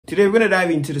Today we're going to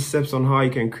dive into the steps on how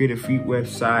you can create a free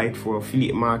website for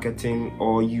affiliate marketing,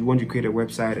 or you want to create a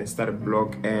website and start a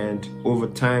blog, and over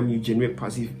time you generate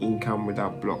passive income with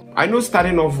that blog. I know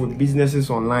starting off with businesses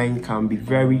online can be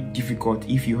very difficult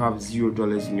if you have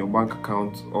 $0 in your bank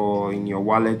account or in your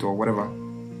wallet or whatever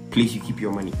place you keep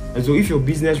your money. And so if your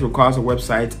business requires a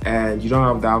website and you don't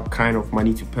have that kind of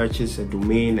money to purchase a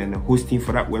domain and a hosting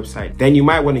for that website, then you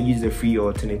might want to use the free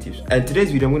alternatives. And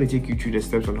today's video, I'm going to take you through the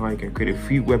steps on how you can create a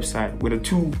free website with a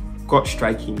tool called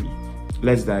Strikingly.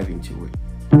 Let's dive into it.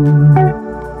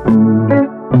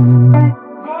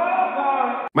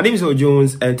 My name is Earl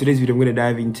Jones, and today's video I'm going to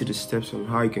dive into the steps on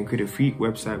how you can create a free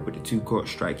website with a tool called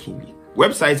Strikingly.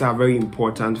 Websites are very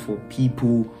important for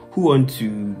people who want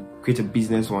to create a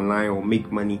business online or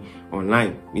make money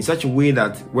online in such a way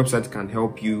that websites can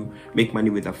help you make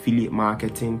money with affiliate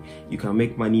marketing. You can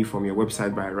make money from your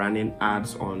website by running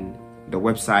ads on the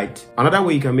website. Another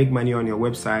way you can make money on your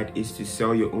website is to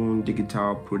sell your own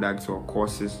digital products or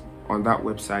courses on that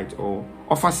website, or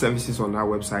offer services on that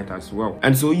website as well.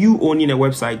 And so you owning a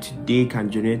website today can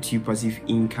generate you passive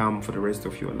income for the rest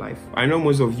of your life. I know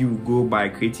most of you go by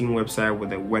creating a website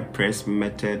with a WordPress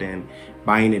method and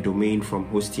buying a domain from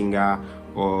Hostinger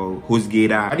or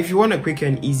HostGator. But if you want a quick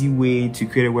and easy way to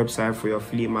create a website for your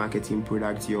affiliate marketing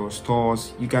products, your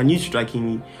stores, you can use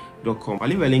Strikingly.com. I'll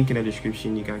leave a link in the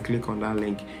description. You can click on that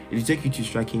link. It will take you to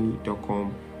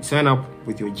Strikingly.com. You sign up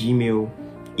with your Gmail,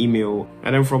 email,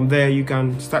 and then from there you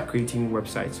can start creating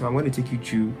websites. So I'm going to take you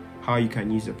through how you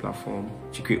can use the platform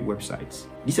to create websites.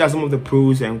 These are some of the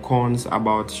pros and cons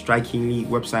about Strikingly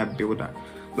Website Builder.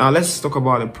 Now let's talk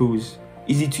about the pros.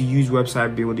 Easy to use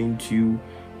website building tool,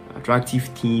 attractive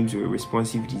themes with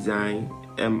responsive design.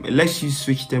 It lets you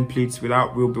switch templates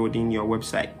without rebuilding your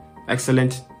website.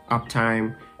 Excellent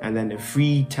uptime, and then a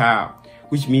free tier,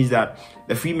 which means that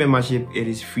the free membership, it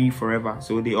is free forever.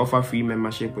 So they offer free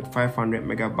membership with 500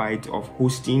 megabytes of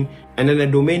hosting, and then a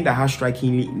domain that has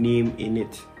Strikingly name in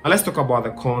it. Now let's talk about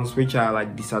the cons, which are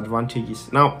like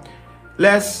disadvantages. Now,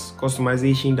 less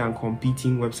customization than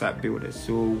competing website builders.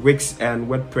 So Wix and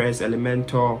WordPress,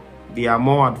 Elementor, they are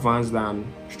more advanced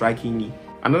than Strikingly.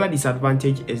 Another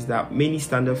disadvantage is that many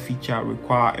standard features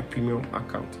require a premium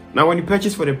account. Now, when you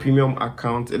purchase for the premium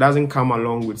account, it doesn't come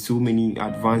along with so many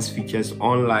advanced features,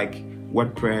 unlike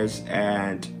WordPress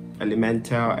and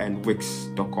Elementor and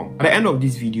Wix.com. At the end of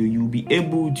this video, you'll be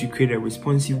able to create a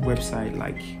responsive website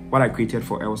like what I created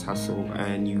for Els Hustle,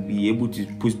 and you'll be able to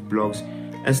post blogs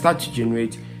and start to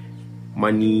generate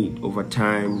money over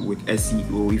time with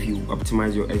SEO if you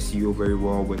optimize your SEO very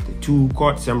well with the tool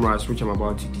called Semrush, which I'm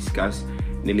about to discuss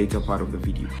in the later part of the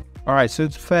video. Alright, so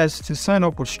first, to sign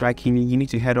up with Strikingly, you need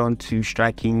to head on to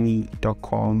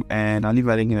Strikingly.com, and I'll leave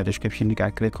a link in the description. You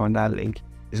can click on that link.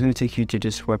 It's going to take you to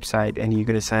this website, and you're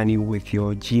going to sign in with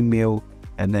your Gmail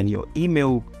and then your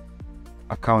email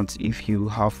account if you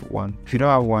have one. If you don't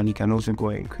have one, you can also go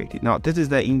and create it. Now, this is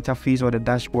the interface or the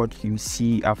dashboard you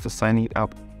see after signing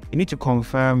up. You need to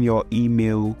confirm your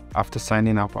email after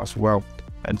signing up as well.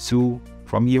 And so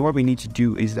from here, what we need to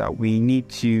do is that we need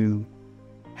to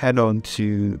head on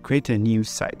to create a new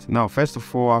site. Now, first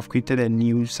of all, I've created a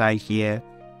new site here,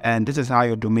 and this is how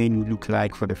your domain will look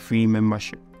like for the free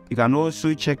membership. You can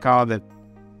also check out the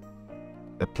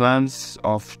plans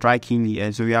of Strikingly.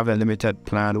 And so we have a limited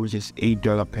plan, which is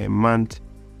 $8 per month,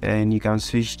 and you can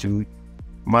switch to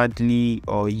monthly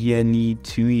or yearly,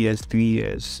 2 years, 3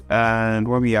 years. And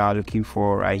what we are looking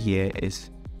for right here is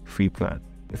free plan.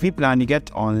 The free plan, you get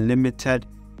unlimited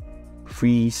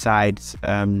free sites,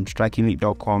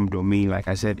 Strikingly.com domain, like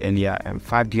I said earlier, and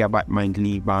 5 GB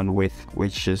monthly bandwidth,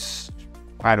 which is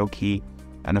quite okay,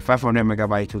 and a 500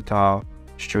 megabyte total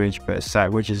storage per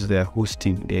site, which is the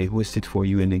hosting. They host it for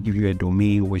you and they give you a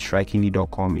domain with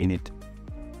Strikingly.com in it.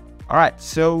 Alright,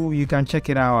 so you can check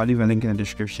it out. I'll leave a link in the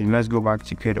description. Let's go back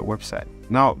to create a website.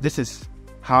 Now, this is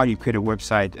how you create a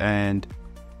website, and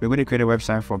we're going to create a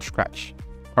website from scratch.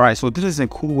 Alright, so this is a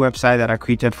cool website that I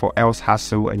created for Els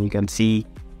Hustle, and you can see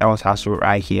Els Hustle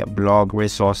right here: blog,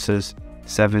 resources,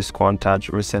 service, contact,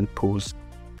 recent posts,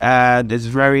 and it's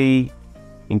very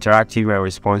interactive and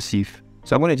responsive.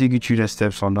 So I'm going to take you through the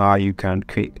steps on how you can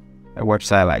create a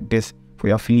website like this for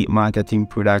your affiliate marketing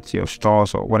products, your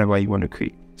stores, or whatever you want to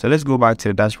create. So let's go back to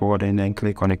the dashboard and then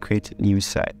click on a create new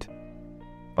site.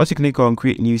 Once you click on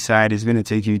create new site, it's going to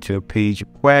take you to a page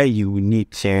where you need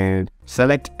to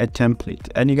select a template.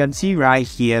 And you can see right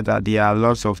here that there are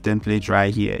lots of templates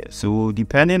right here. So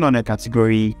depending on the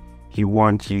category you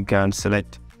want, you can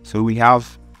select. So we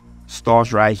have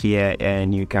stores right here,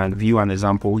 and you can view an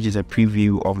example, which is a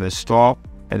preview of the store.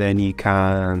 And then you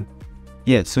can,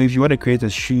 so if you want to create a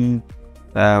shoe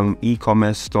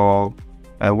e-commerce store,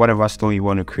 whatever store you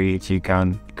want to create, you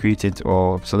can create it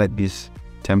or select this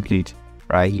template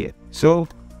right here. So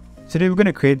today we're going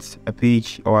to create a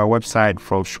page or a website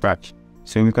from scratch.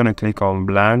 So we're going to click on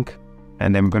blank,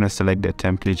 and then we're going to select the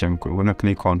template, and we're going to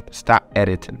click on start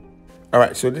editing.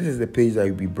 Alright, so this is the page that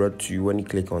will be brought to you when you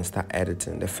click on start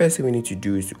editing. The first thing we need to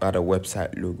do is to add a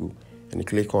website logo, and you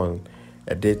click on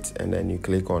edit, and then you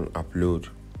click on upload.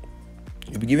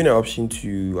 You'll be given an option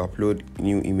to upload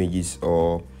new images,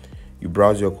 or you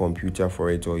browse your computer for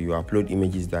it, or you upload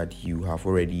images that you have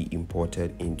already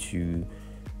imported into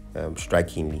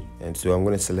Strikingly. And so I'm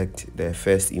going to select the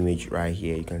first image right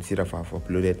here. You can see that I've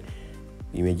uploaded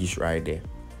images right there.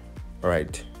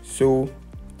 Alright, so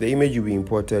the image will be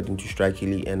imported into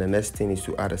Strikingly, and the next thing is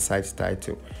to add a site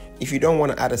title. If you don't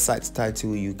want to add a site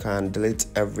title, you can delete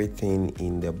everything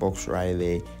in the box right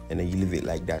there, and then you leave it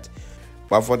like that.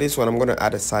 But for this one, I'm going to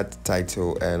add a site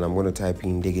title, and I'm going to type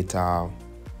in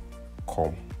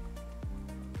digital.com.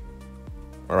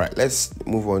 Alright, let's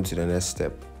move on to the next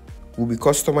step. We'll be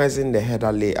customizing the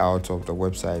header layout of the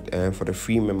website, and for the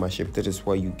free membership, that is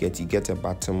what you get a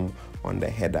button on the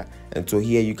header. And so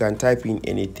here you can type in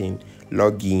anything,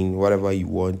 log in, whatever you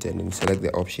want, and then select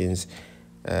the options,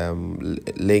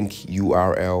 link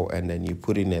URL, and then you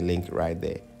put in a link right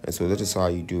there. And so that is how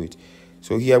you do it.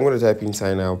 So here I'm going to type in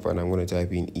sign up, and I'm going to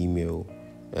type in email,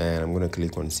 and I'm going to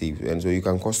click on save. And so you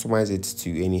can customize it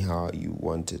to anyhow you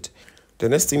want it. The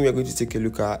next thing we are going to take a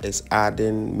look at is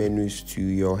adding menus to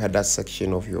your header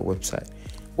section of your website.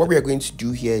 What we are going to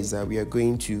do here is that we are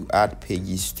going to add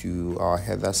pages to our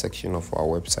header section of our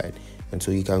website. And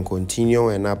so you can continue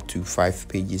and up to 5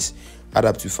 pages, add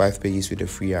up to 5 pages with a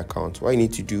free account. What you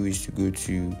need to do is to go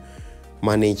to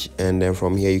manage, and then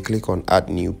from here you click on add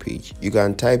new page. You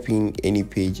can type in any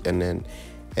page, and then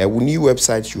new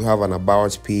websites you have an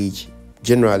about page.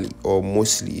 Generally or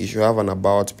mostly you should have an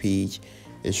about page.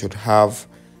 It should have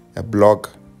a blog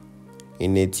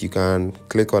in it. You can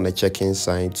click on the check-in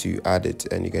sign to add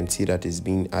it, and you can see that it's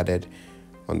being added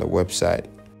on the website.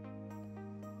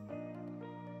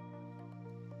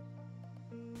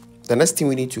 The next thing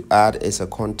we need to add is a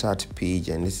contact page,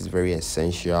 and this is very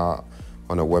essential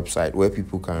on a website where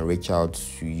people can reach out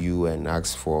to you and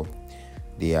ask for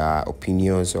their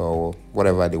opinions or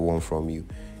whatever they want from you.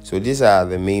 So these are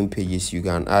the main pages. You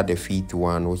can add a 5th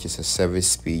one, which is a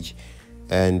service page.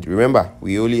 And remember,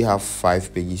 we only have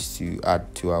 5 pages to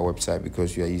add to our website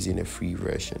because we are using a free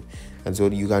version. And so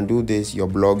you can do this: your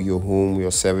blog, your home,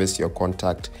 your service, your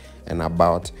contact, and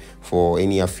about, for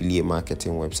any affiliate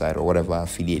marketing website or whatever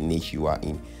affiliate niche you are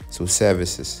in. So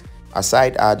services.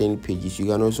 Aside adding pages, you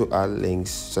can also add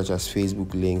links such as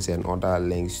Facebook links and other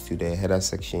links to the header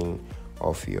section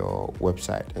of your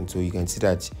website. And so you can see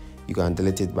that you can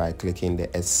delete it by clicking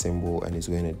the S symbol, and it's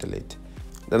going to delete.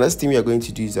 The next thing we are going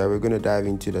to do is that we're going to dive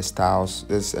into the styles.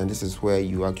 This is where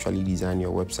you actually design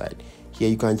your website. Here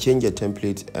you can change the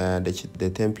template, and the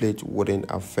template wouldn't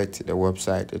affect the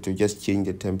website. It will just change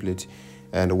the template,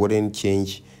 and it wouldn't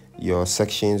change your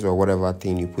sections or whatever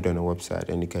thing you put on the website.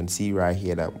 And you can see right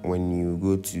here that when you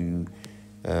go to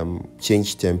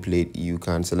change template, you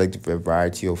can select a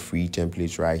variety of free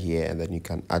templates right here, and then you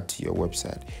can add to your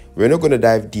website. We're not going to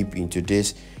dive deep into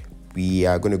this. We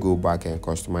are going to go back and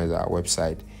customize our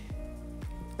website.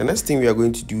 The next thing we are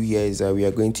going to do here is that we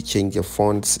are going to change the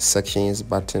fonts, sections,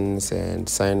 buttons, and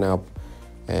sign up,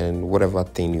 and whatever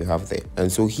thing you have there. And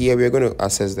so here we are going to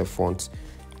access the fonts.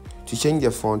 To change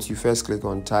the font, you first click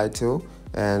on title,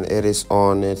 and it is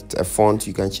on it a font.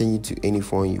 You can change it to any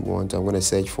font you want. I'm going to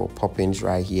search for Poppins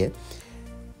right here,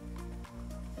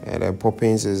 and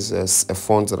Poppins is a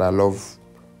font that I love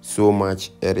so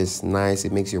much. It is nice.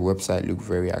 It makes your website look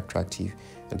very attractive,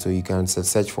 and so you can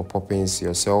search for Poppins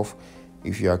yourself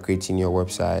if you are creating your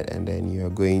website, and then you are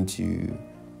going to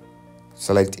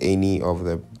select any of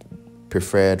the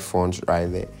preferred fonts right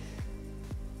there.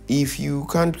 If you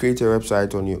can't create a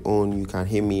website on your own, you can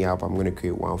hit me up. I'm going to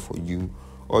create one for you,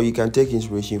 or you can take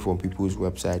inspiration from people's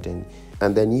website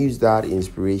and then use that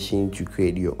inspiration to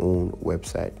create your own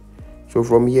website. So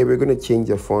from here, we're going to change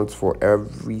the fonts for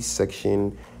every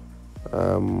section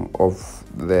of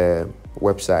the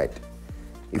website.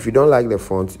 If you don't like the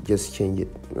font, just change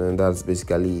it, and that's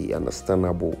basically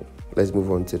understandable. Let's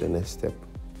move on to the next step.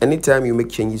 Anytime you make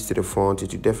changes to the font,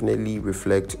 it will definitely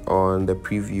reflect on the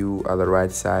preview at the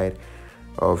right side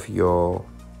of your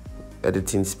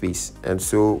editing space. And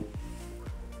so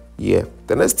yeah,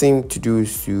 the next thing to do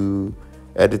is to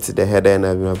edit the header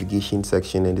and navigation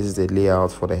section, and this is the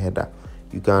layout for the header.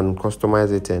 You can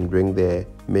customize it and bring the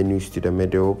menus to the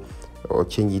middle, or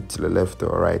change it to the left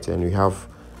or right, and we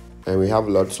have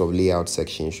lots of layout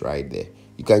sections right there.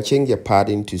 You can change the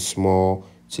padding to small,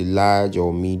 to large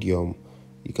or medium.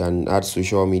 You can add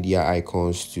social media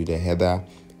icons to the header.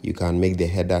 You can make the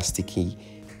header sticky.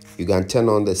 You can turn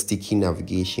on the sticky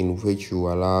navigation, which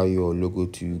will allow your logo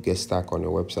to get stuck on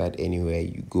your website anywhere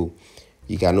you go.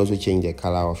 You can also change the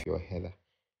color of your header.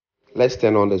 Let's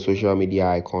turn on the social media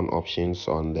icon options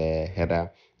on the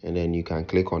header, and then you can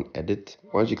click on edit.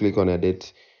 Once you click on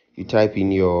edit, you type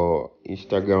in your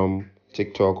Instagram,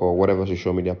 TikTok, or whatever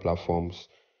social media platforms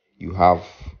you have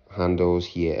handles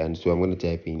here. And so I'm going to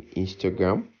type in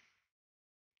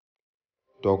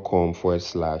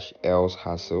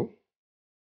instagram.com/elshustle,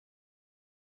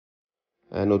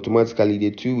 and automatically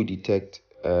the tool will detect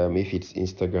if it's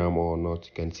Instagram or not.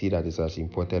 You can see that it has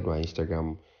imported my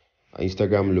Instagram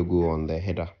logo on the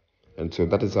header. And so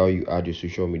that is how you add your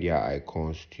social media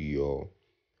icons to your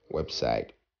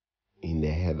website in the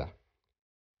header.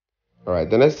 All right,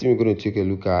 the next thing we're going to take a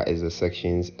look at is the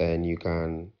sections, and you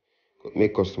can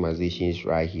make customizations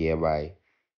right here by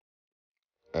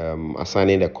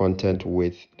assigning the content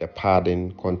width, the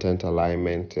padding, content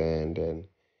alignment, and then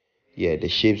the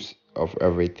shapes of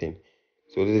everything.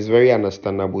 So this is very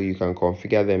understandable. You can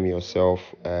configure them yourself,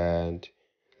 and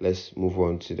let's move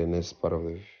on to the next part of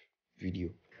the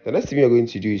video. The next thing you're going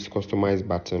to do is customize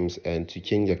buttons, and to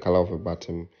change the color of a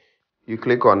button, you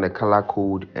click on the color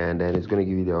code, and then it's going to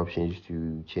give you the options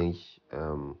to change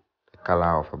the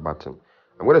color of a button.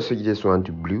 I'm going to switch this one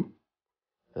to blue,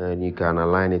 and you can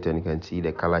align it and you can see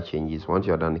the color changes. Once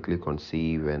you're done, you click on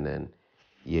save, and then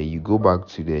you go back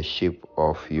to the shape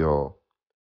of your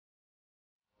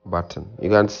button.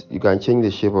 You can change the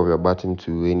shape of your button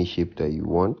to any shape that you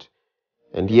want.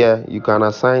 And here you can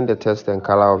assign the text and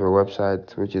color of your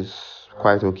website, which is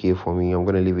quite okay for me. I'm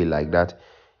going to leave it like that.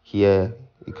 Here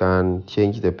you can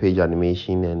change the page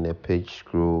animation and the page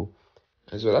scroll.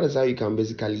 And so that is how you can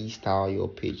basically style your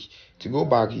page. To go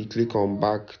back, you click on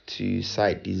back to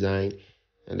site design,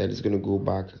 and then it's going to go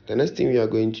back. The next thing we are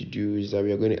going to do is that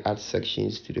we are going to add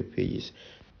sections to the pages.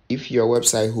 If your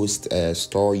website hosts a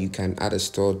store, you can add a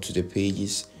store to the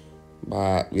pages,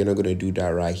 but we're not going to do that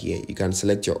right here. You can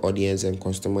select your audience and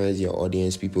customize your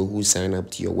audience, people who sign up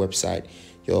to your website,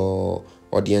 your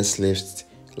audience list,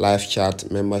 live chat,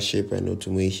 membership, and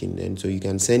automation. And so you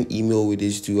can send email with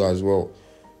this too as well.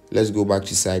 Let's go back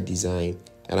to site design,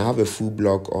 and I have a full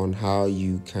blog on how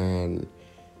you can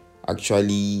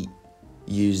actually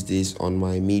use this on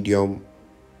my Medium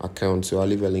account, so I'll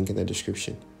leave a link in the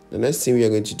description. The next thing we are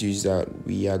going to do is that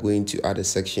we are going to add the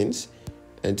sections.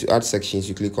 And to add sections,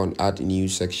 you click on add new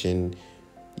section.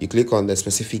 You click on the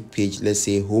specific page, let's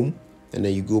say home, and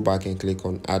then you go back and click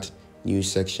on add new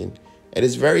section. It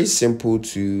is very simple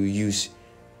to use.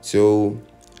 So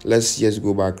let's just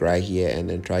go back right here and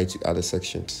then try to add the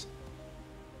sections.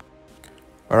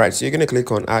 All right, so you're going to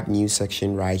click on add new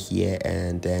section right here,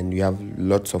 and then you have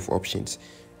lots of options.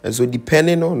 And so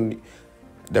depending on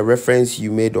the reference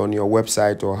you made on your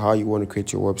website or how you want to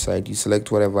create your website, you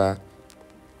select whatever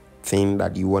thing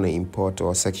that you want to import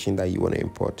or section that you want to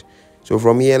import. So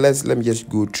from here, let me just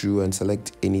go through and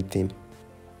select anything.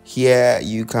 Here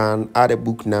you can add a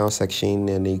book now section,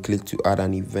 and then you click to add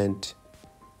an event.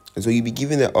 And so you'll be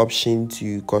given the option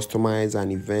to customize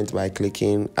an event by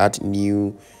clicking add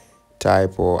new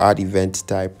type or add event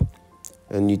type,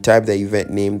 and you type the event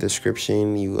name,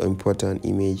 description, you import an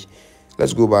image.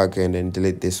 Let's go back and then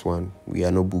delete this one. We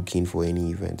are not booking for any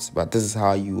events, but this is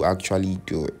how you actually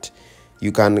do it.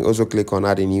 You can also click on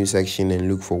add a new section and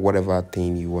look for whatever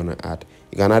thing you want to add.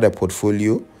 You can add a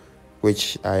portfolio,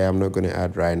 which I am not going to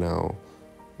add right now.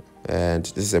 And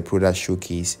this is a product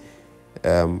showcase.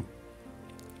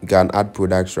 You can add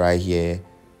products right here.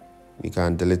 You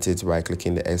can delete it by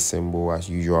clicking the S symbol as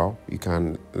usual.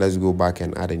 Let's go back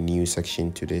and add a new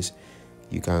section to this.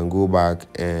 You can go back,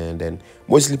 and then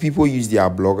mostly people use their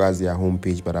blog as their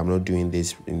homepage, but I'm not doing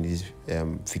this in this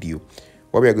video.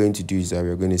 What we are going to do is that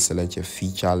we're going to select a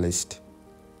feature list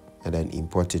and then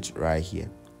import it right here.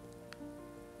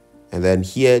 And then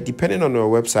here, depending on your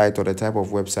website or the type of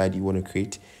website you want to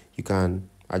create, you can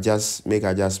make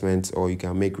adjustments, or you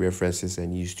can make references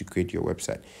and use to create your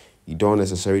website. You don't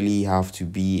necessarily have to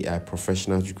be a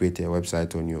professional to create a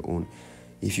website on your own.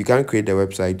 If you can't create the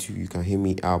website too, you can hit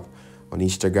me up on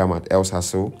Instagram at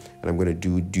elshustle, and I'm going to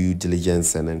do due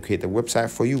diligence and then create a website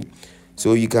for you.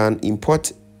 So you can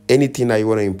import anything that you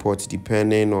want to import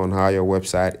depending on how your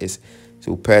website is.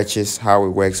 So purchase, how it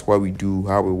works, what we do,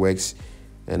 how it works,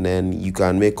 and then you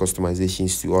can make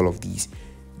customizations to all of these.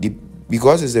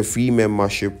 Because it's a free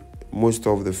membership, most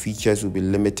of the features will be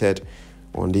limited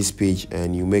on this page,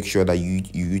 and you make sure that you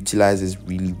utilize this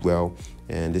really well.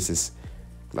 And this is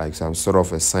like some sort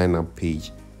of a sign up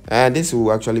page. And this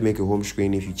will actually make a home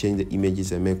screen if you change the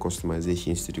images and make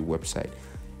customizations to the website.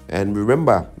 And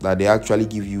remember that they actually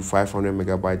give you 500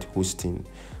 megabyte hosting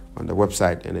on the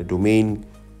website, and the domain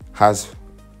has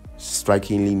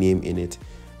strikingly name in it.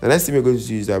 The next thing we're going to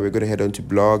do is that we're going to head on to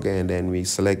blog, and then we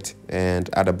select and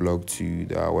add a blog to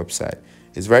the website.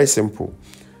 It's very simple.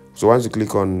 So once you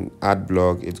click on add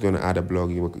blog, it's going to add a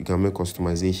blog. You can make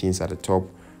customizations at the top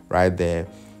right there.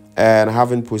 And I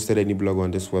haven't posted any blog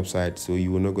on this website, so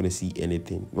you are not going to see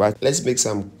anything. Right, let's make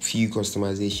some few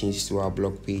customizations to our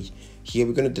blog page. Here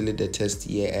we're going to delete the text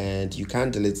here, and you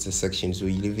can't delete the section, so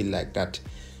you leave it like that.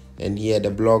 And here the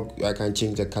blog, I can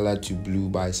change the color to blue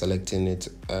by selecting it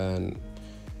and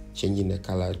changing the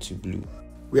color to blue.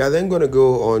 We are then going to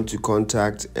go on to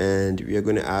contact, and we are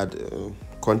going to add a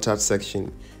contact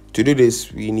section. To do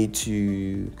this, we need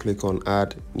to click on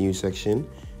add new section,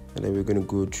 and then we're going to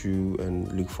go through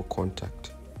and look for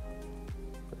contact.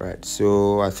 Right,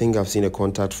 so I think I've seen a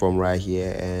contact form right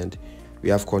here, and we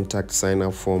have contact sign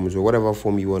up forms, or whatever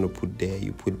form you want to put there,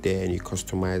 you put there and you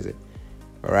customize it.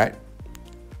 All right,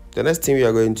 the next thing we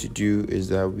are going to do is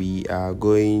that we are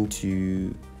going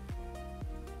to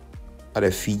add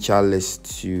a feature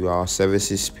list to our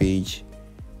services page,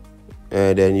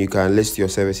 and then you can list your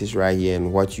services right here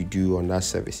and what you do on that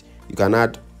service. You can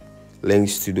add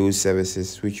links to those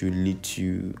services, which will lead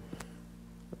to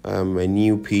a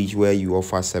new page where you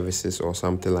offer services or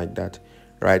something like that,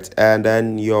 right? And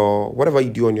then whatever you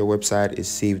do on your website is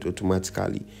saved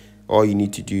automatically. All you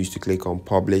need to do is to click on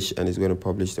publish, and it's going to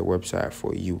publish the website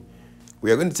for you.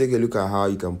 We are going to take a look at how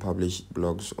you can publish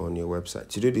blogs on your website.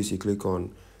 To do this, you click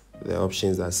on the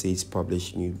options that says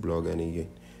publish new blog, and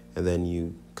then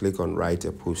you click on write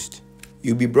a post.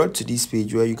 You'll be brought to this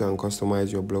page where you can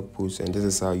customize your blog post, and this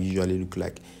is how it usually look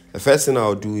like. The first thing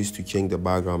I'll do is to change the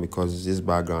background, because this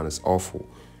background is awful.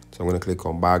 So I'm going to click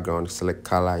on background, select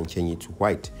color, and change it to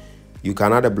white. You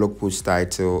can add a blog post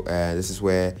title, and this is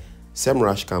where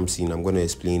SEMrush comes in. I'm going to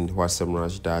explain what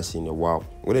SEMrush does in a while.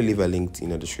 I'm going to leave a link in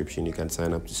the description. You can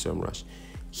sign up to SEMrush.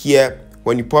 Here,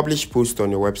 when you publish post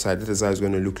on your website, this is how it's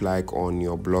going to look like on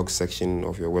your blog section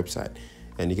of your website.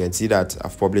 And you can see that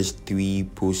I've published 3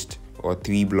 posts or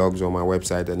 3 blogs on my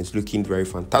website, and it's looking very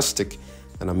fantastic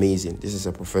and amazing. This is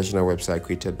a professional website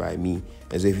created by me.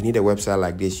 And so if you need a website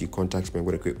like this, you contact me. I'm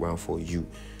going to create one for you.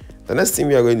 The next thing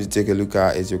we are going to take a look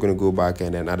at is you're going to go back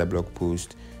and then add a blog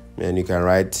post, and you can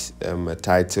write a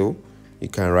title. You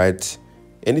can write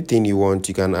anything you want.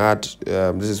 You can add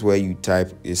this is where you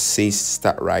type, it says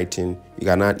start writing. You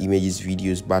can add images,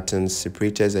 videos, buttons,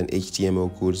 separators, and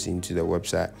HTML codes into the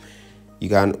website. You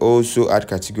can also add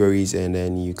categories, and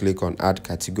then you click on add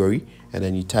category, and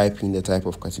then you type in the type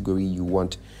of category you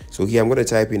want. So here I'm going to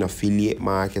type in affiliate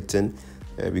marketing,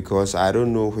 because I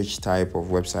don't know which type of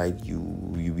website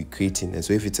you'll be creating. And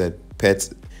so if it's a pet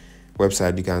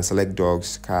website, you can select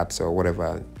dogs, cats, or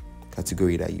whatever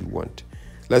category that you want.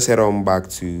 Let's head on back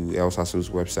to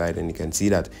Elsasso's website, and you can see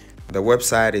that the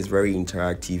website is very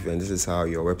interactive, and this is how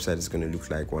your website is going to look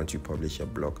like once you publish a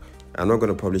blog. I'm not going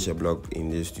to publish a blog in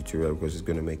this tutorial because it's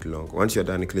going to make long. Once you're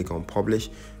done, you click on publish.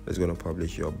 It's going to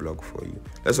publish your blog for you.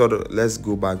 Let's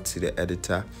go back to the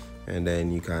editor, and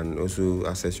then you can also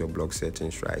access your blog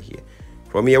settings right here.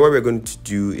 From here, what we're going to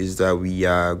do is that we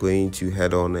are going to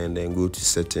head on and then go to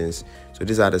settings. So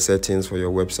these are the settings for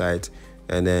your website,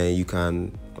 and then you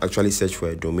can actually search for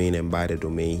a domain and buy the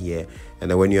domain here. And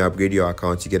then when you upgrade your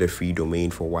account, you get a free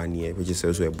domain for 1 year, which is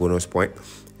also a bonus point.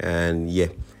 And yeah,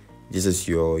 this is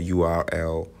your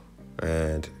URL,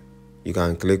 and you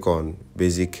can click on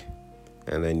basic,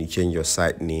 and then you change your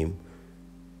site name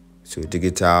to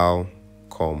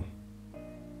digital.com.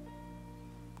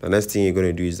 The next thing you're going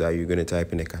to do is that you're going to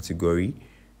type in a category,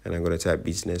 and I'm going to type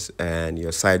business, and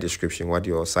your site description, what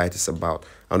your site is about.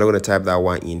 I'm not going to type that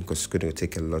one in because it's going to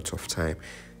take a lot of time.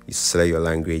 You select your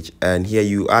language, and here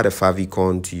you add a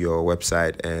favicon to your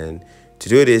website. And to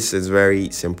do this, it's very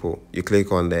simple. You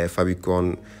click on the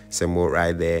favicon symbol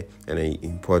right there, and then you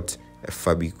import a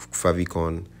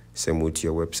favicon symbol to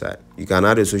your website. You can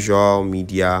add a social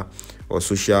media or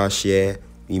social share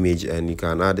image, and you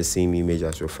can add the same image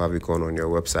as your favicon on your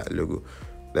website logo.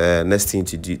 The next thing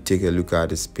to do, take a look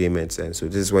at is payments. And so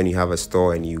this is when you have a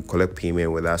store and you collect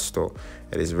payment with that store.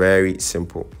 It is very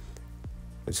simple.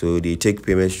 And so they take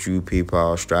payments through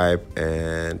PayPal, Stripe,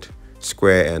 and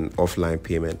Square, and offline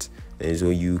payment. And so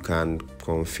you can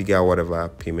configure whatever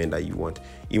payment that you want.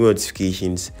 Email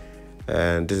notifications,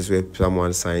 and this is where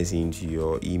someone signs into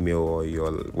your email or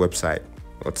your website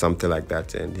or something like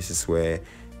that. And this is where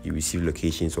you receive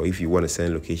locations, or if you want to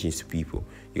send locations to people.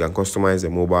 You can customize the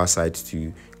mobile site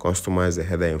to customize the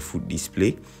header and foot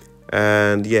display.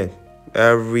 And yeah,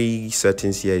 Every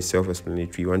settings here is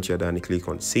self-explanatory. Once you're done, you click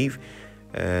on save,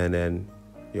 and then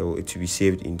it will be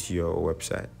saved into your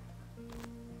website.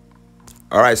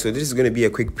 Alright, so this is going to be a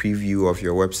quick preview of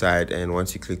your website, and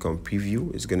once you click on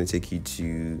preview, it's going to take you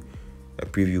to a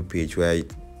preview page where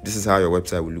this is how your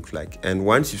website will look like. And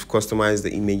once you've customized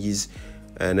the images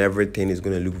and everything, is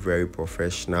going to look very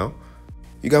professional.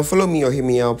 You can follow me or hit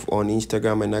me up on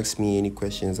Instagram and ask me any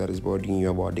questions that is bothering you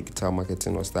about digital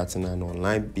marketing or starting an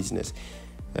online business,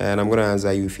 and I'm going to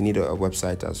answer you. If you need a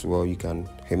website as well, you can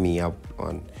hit me up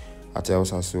on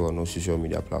 @elshassel on all social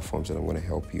media platforms, and I'm going to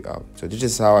help you out. So this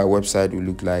is how a website will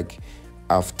look like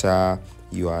after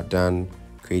you are done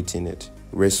creating it.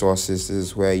 Resources, this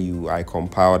is where I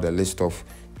compiled a list of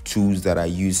tools that I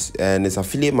use, and it's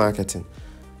affiliate marketing,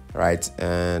 right?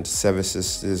 And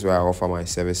services, this is where I offer my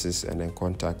services, and then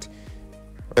contact.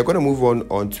 We're going to move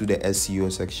on to the SEO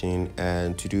section,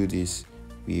 and to do this,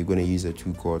 we're going to use a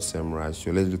tool called SEMrush.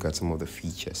 So let's look at some of the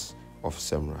features of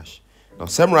SEMrush. Now,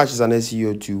 SEMrush is an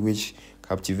SEO tool which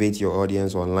captivates your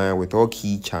audience online with all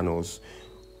key channels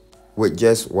with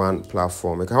just one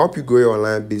platform. It can help you grow your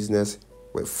online business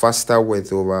faster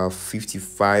with over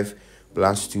 55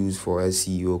 plus tools for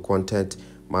SEO, content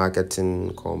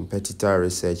marketing, competitor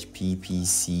research,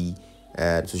 PPC,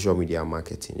 and social media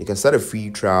marketing. You can start a free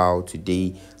trial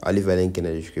today. I'll leave a link in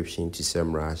the description to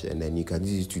SEMrush, and then you can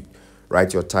use it to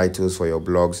write your titles for your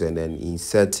blogs and then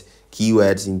insert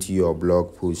keywords into your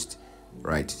blog post.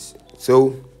 Right,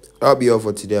 so that'll be all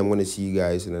for today. I'm going to see you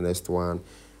guys in the next one.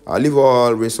 I'll leave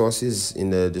all resources in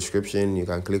the description. You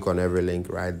can click on every link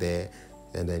right there,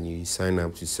 and then you sign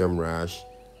up to SEMrush,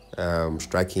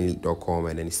 strikinglead.com,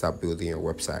 and then you start building your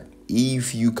website.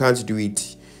 If you can't do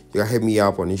it, you can hit me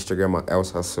up on Instagram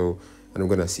 @elshassel, and I'm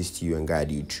going to assist you and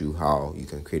guide you through how you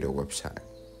can create a website.